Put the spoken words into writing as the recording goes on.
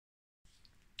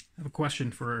have a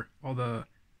question for all the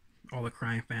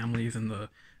crime families and the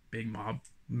big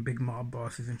mob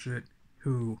bosses and shit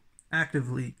who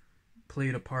actively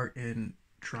played a part in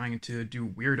trying to do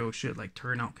weirdo shit like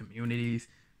turn out communities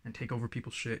and take over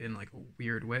people's shit in like a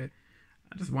weird way.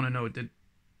 I just want to know, did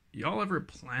y'all ever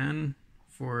plan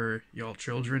for y'all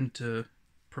children to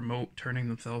promote turning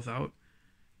themselves out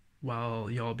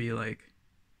while y'all be like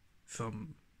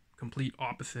some complete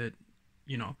opposite,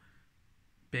 you know,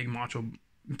 big macho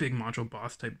big macho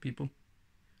boss type people?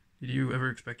 Did you ever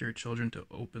expect your children to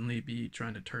openly be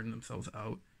trying to turn themselves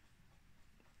out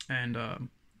and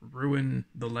ruin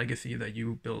the legacy that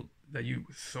you built, that you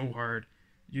so hard,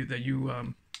 that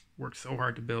you worked so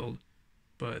hard to build,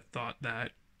 but thought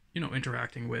that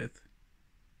interacting with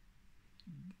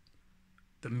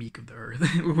the meek of the earth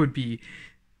would be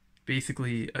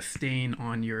basically a stain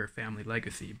on your family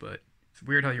legacy? But it's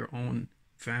weird how your own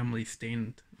family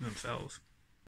stained themselves.